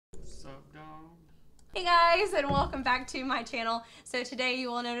up, dog? Hey guys, and welcome back to my channel. So today you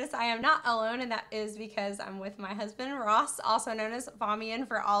will notice I am not alone, and that is because I'm with my husband Ross, also known as Famian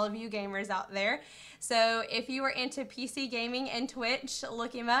for all of you gamers out there. So if you are into PC gaming and Twitch,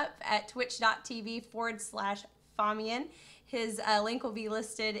 look him up at twitch.tv/Famian. His link will be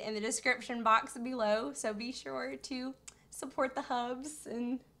listed in the description box below, so be sure to support the hubs.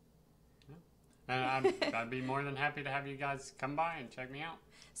 And I'd be more than happy to have you guys come by and check me out.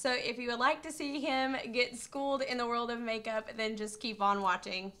 So if you would like to see him get schooled in the world of makeup, then just keep on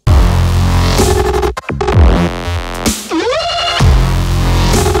watching.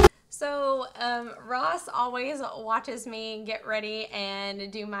 So Ross always watches me get ready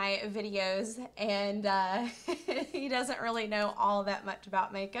and do my videos, and he doesn't really know all that much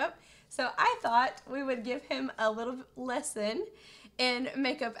about makeup. So I thought we would give him a little lesson in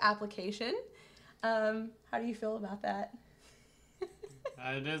makeup application. How do you feel about that?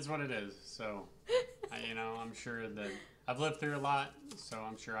 It is what it is. So, you know, I'm sure that I've lived through a lot, so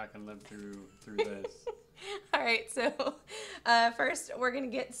I'm sure I can live through this. All right, so first we're gonna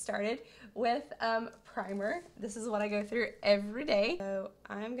get started with primer. This is what I go through every day. So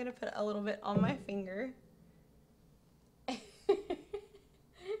I'm gonna put a little bit on my finger. How did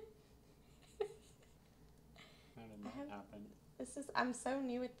that happen? I'm so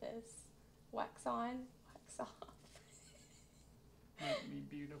new at this. Wax on, wax off. Make me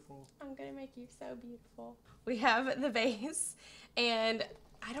beautiful. I'm gonna make you so beautiful. We have the base, and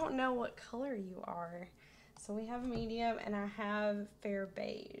I don't know what color you are. So we have medium, and I have fair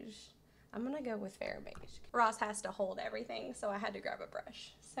beige. I'm gonna go with fair beige. Ross has to hold everything, so I had to grab a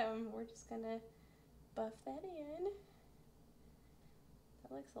brush. So we're just gonna buff that in.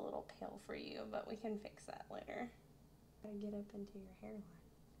 That looks a little pale for you, but we can fix that later. Gotta get up into your hairline.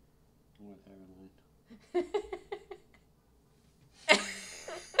 What hairline?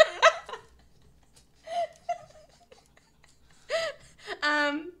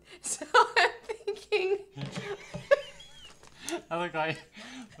 So I'm thinking. I look like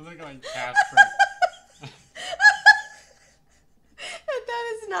Casper. That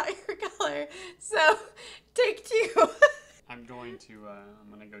is not your color. So take two. I'm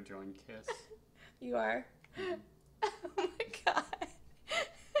gonna go join Kiss. You are? Mm-hmm. Oh my god.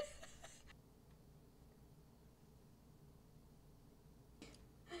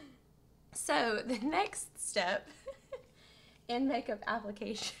 So the next step in makeup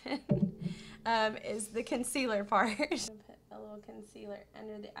application is the concealer part. I'm gonna put a little concealer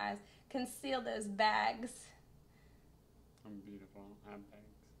under the eyes. Conceal those bags. I'm beautiful. I have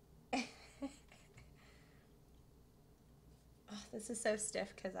bags. Oh, this is so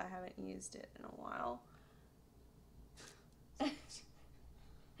stiff because I haven't used it in a while.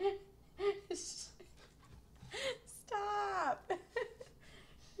 Stop!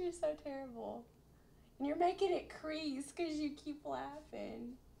 You're so terrible. And you're making it crease because you keep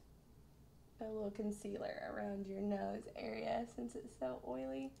laughing. Put a little concealer around your nose area since it's so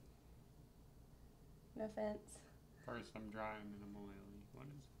oily. No offense. First I'm dry and then I'm oily. What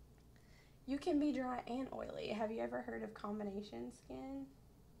is it? You can be dry and oily. Have you ever heard of combination skin?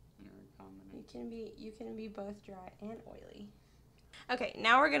 You can be both dry and oily. Okay,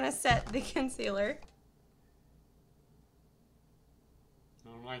 now we're gonna set the concealer. I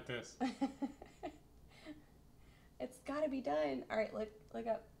don't like this. It's gotta be done. All right, look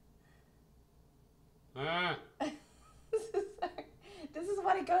up. Ah! This is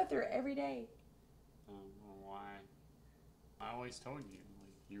what I go through every day. I don't know why. I always told you,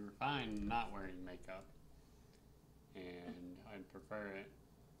 like, you were fine not wearing makeup, and I'd prefer it,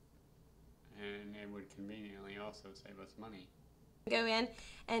 and it would conveniently also save us money. Go in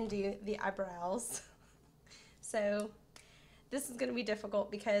and do the eyebrows. So this is gonna be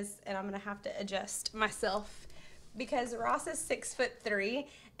difficult and I'm gonna have to adjust myself because Ross is 6'3"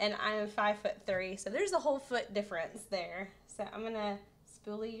 and I am 5'3", so there's a whole foot difference there. So I'm gonna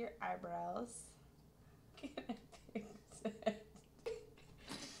spoolie your eyebrows.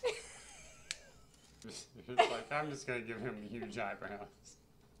 It's like, I'm just gonna give him huge eyebrows.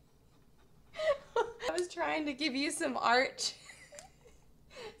 I was trying to give you some arch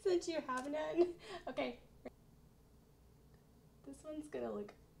since you have none. Okay. This one's gonna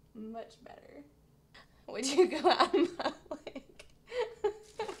look much better. Would you go out in public?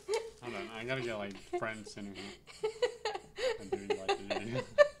 Hold on, I gotta get like front center here. I do like to do. Wait,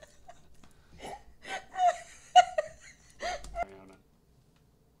 hold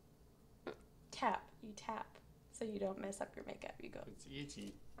on. Tap. You tap so you don't mess up your makeup. You go. It's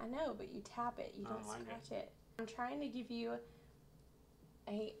itchy. I know, but you tap it. You don't like scratch it. I'm trying to give you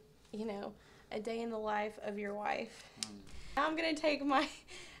a day in the life of your wife. Now I'm gonna take my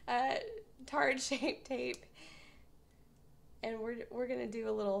Tart Shape Tape. And we're gonna do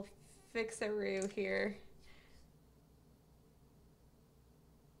a little fix-a-roo here.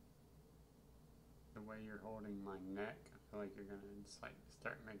 The way you're holding my neck, I feel like you're gonna just like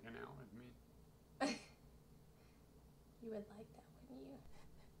start making out with me. You would like that, wouldn't you?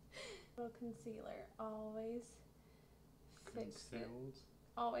 Little concealer always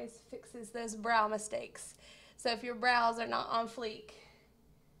fixes those brow mistakes. So if your brows are not on fleek,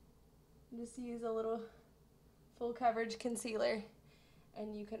 just use a little full coverage concealer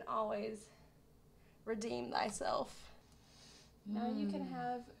and you can always redeem thyself. Now you can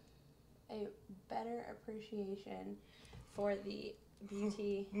have a better appreciation for the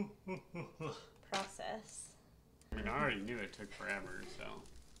beauty process. I mean, I already knew it took forever, so.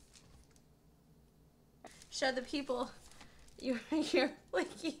 Show the people your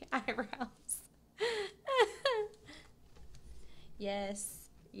flaky eyebrows. Yes,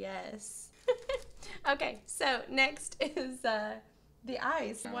 yes. Okay, so next is the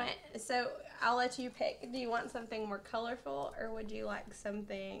eyes. So I'll let you pick. Do you want something more colorful, or would you like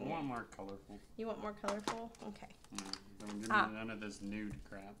something? I want more colorful. You want more colorful? Okay. Don't give me none of this nude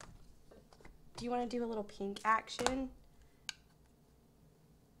crap. Do you want to do a little pink action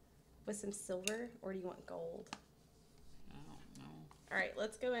with some silver, or do you want gold? I don't know. All right,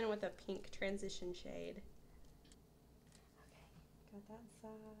 let's go in with a pink transition shade. Okay, got that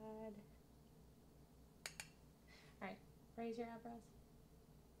side. All right, raise your eyebrows.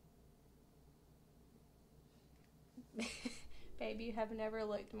 Babe, you have never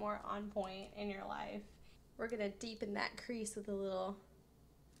looked more on point in your life. We're gonna deepen that crease with a little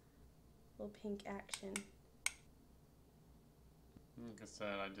pink action. Like I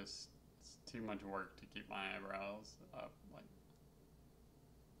said, it's too much work to keep my eyebrows up. Like,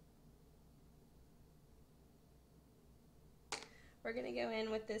 we're gonna go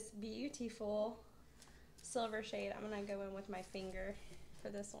in with this beautiful silver shade. I'm gonna go in with my finger for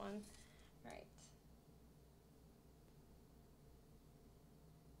this one. All right.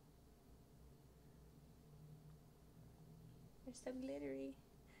 They're so glittery.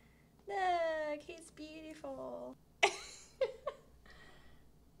 Look, he's beautiful.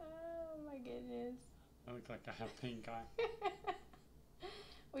 Oh my goodness. I look like I have pink eye.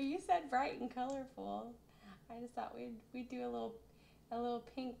 Well, you said bright and colorful. I just thought we'd do a little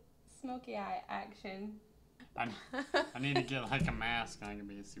pink smoky eye action. I need to get like a mask and I can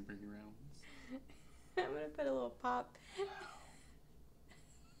be a superhero. I'm gonna put a little pop.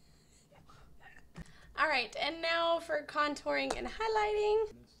 Alright, and now for contouring and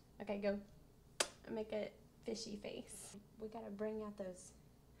highlighting. Okay, go. Make a fishy face. We gotta bring out those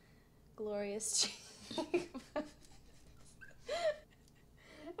glorious cheekbones.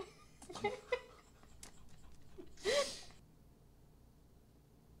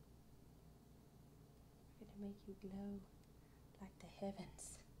 Gonna make you glow like the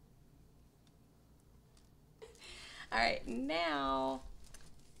heavens. Alright, now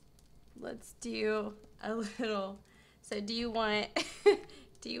let's do a little. So do you want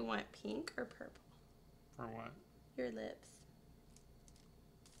pink or purple? For what? Your lips.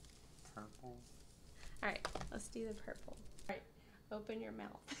 Purple. Alright, let's do the purple. Alright, open your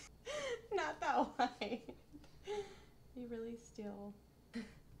mouth. Not that wide. Be really still.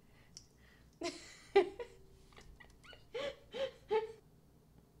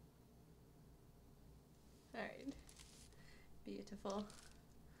 Alright. Beautiful.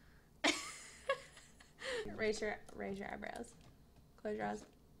 Raise your eyebrows. Close your eyes.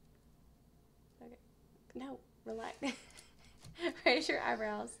 Okay. No, relax. Raise your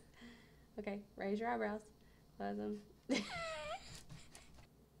eyebrows. Okay, raise your eyebrows. Close them.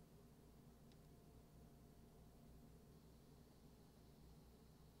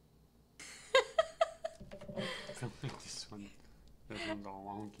 This one's all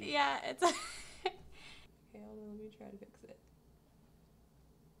wonky. Yeah, it's okay, hold on, let me try to fix it.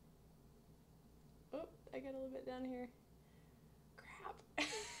 Oh, I got a little bit down here. Crap.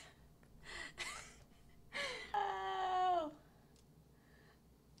 Oh.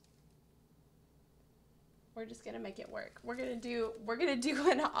 We're just gonna make it work. We're gonna do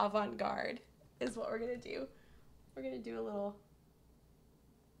an avant-garde is what we're gonna do. We're gonna do a little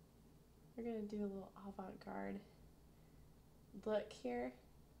avant-garde look here.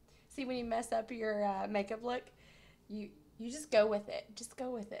 See, when you mess up your makeup look, you just go with it. Just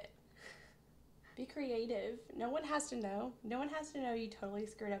go with it. Be creative. No one has to know. No one has to know you totally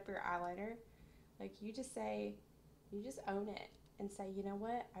screwed up your eyeliner. Like, you just own it and say, you know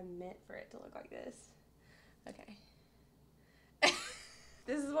what? I meant for it to look like this. Okay.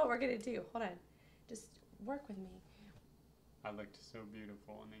 This is what we're gonna do. Hold on. Just work with me. I looked so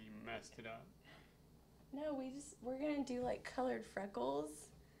beautiful and then you messed it up. No, we're gonna do like colored freckles.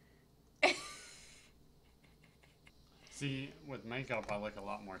 See, with makeup, I look a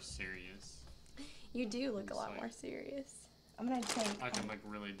lot more serious. You do look a lot more serious. I'm gonna take. I can look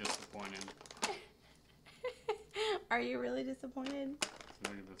really disappointed. Are you really disappointed?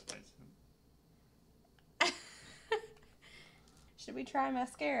 Look at this face. Should we try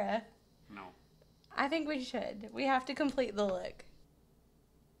mascara? No. I think we should. We have to complete the look.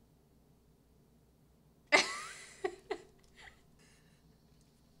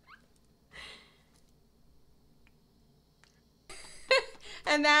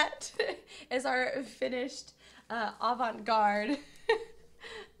 And that is our finished avant-garde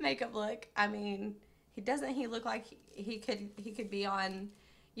makeup look. I mean, he look like he could be on,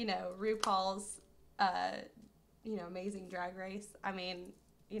 you know, RuPaul's Amazing Drag Race. I mean,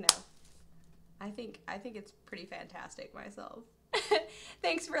 you know, I think it's pretty fantastic myself.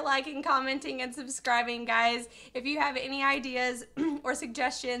 Thanks for liking, commenting, and subscribing, guys. If you have any ideas or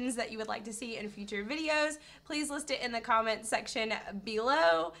suggestions that you would like to see in future videos, please list it in the comment section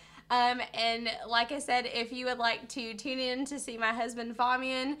below. And like I said, if you would like to tune in to see my husband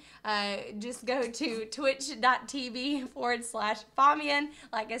Famian, just go to twitch.tv/Famian.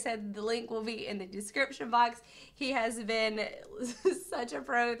 Like I said, the link will be in the description box. He has been such a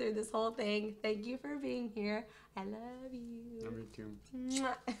pro through this whole thing. Thank you for being here. I love you. Love you too.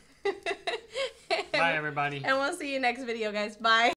 Mwah. Bye, everybody. And we'll see you next video, guys. Bye.